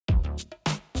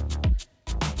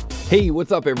Hey,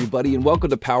 what's up everybody, and welcome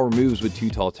to Power Moves with Too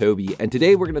Tall Toby. And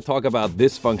today we're going to talk about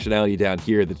this functionality down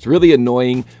here that's really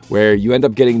annoying, where you end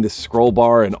up getting this scroll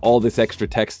bar and all this extra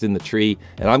text in the tree.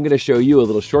 And I'm going to show you a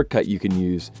little shortcut you can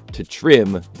use to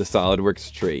trim the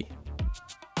SolidWorks tree.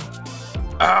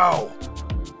 Ow!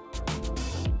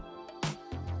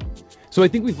 So I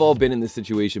think we've all been in this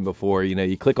situation before. You know,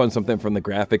 you click on something from the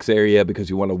graphics area because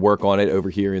you want to work on it over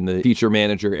here in the feature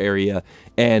manager area,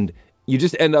 and you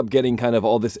just end up getting kind of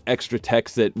all this extra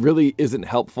text that really isn't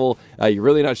helpful. You're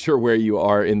really not sure where you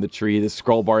are in the tree. The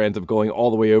scroll bar ends up going all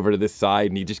the way over to this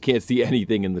side and you just can't see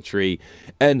anything in the tree.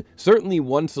 And certainly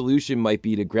one solution might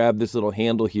be to grab this little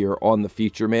handle here on the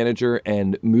feature manager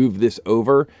and move this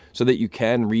over so that you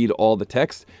can read all the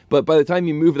text. But by the time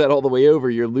you move that all the way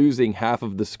over, you're losing half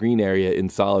of the screen area in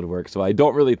SolidWorks. So I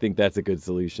don't really think that's a good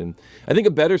solution. I think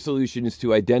a better solution is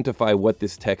to identify what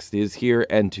this text is here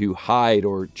and to hide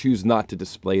or choose not to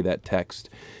display that text.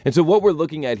 And so what we're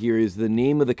looking at here is the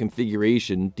name of the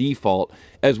configuration, default,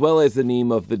 as well as the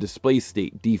name of the display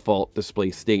state, default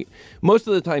display state. Most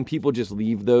of the time people just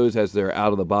leave those as their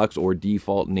out of the box or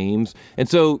default names. And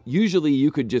so usually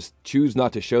you could just choose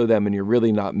not to show them and you're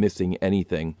really not missing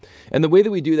anything. And the way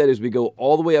that we do that is we go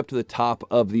all the way up to the top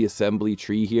of the assembly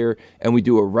tree here, and we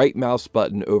do a right mouse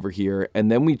button over here,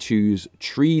 and then we choose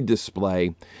tree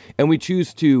display, and we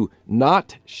choose to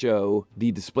not show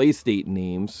the display state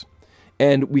names.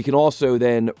 And we can also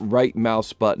then right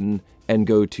mouse button and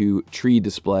go to tree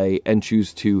display and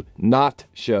choose to not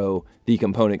show the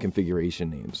component configuration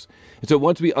names. And so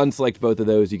once we unselect both of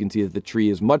those, you can see that the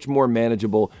tree is much more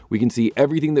manageable. We can see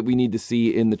everything that we need to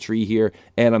see in the tree here.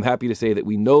 And I'm happy to say that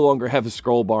we no longer have a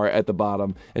scroll bar at the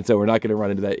bottom. And so we're not going to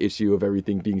run into that issue of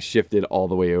everything being shifted all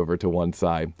the way over to one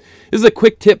side. This is a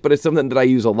quick tip, but it's something that I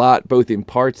use a lot, both in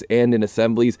parts and in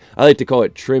assemblies. I like to call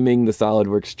it trimming the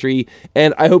SolidWorks tree.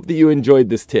 And I hope that you enjoyed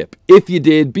this tip. If you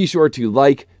did, be sure to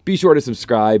like, be sure to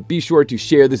subscribe, be sure to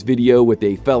share this video with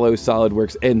a fellow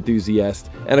SolidWorks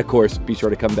enthusiast, and of course, be sure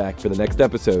to come back for the next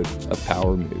episode of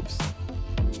Power Moves.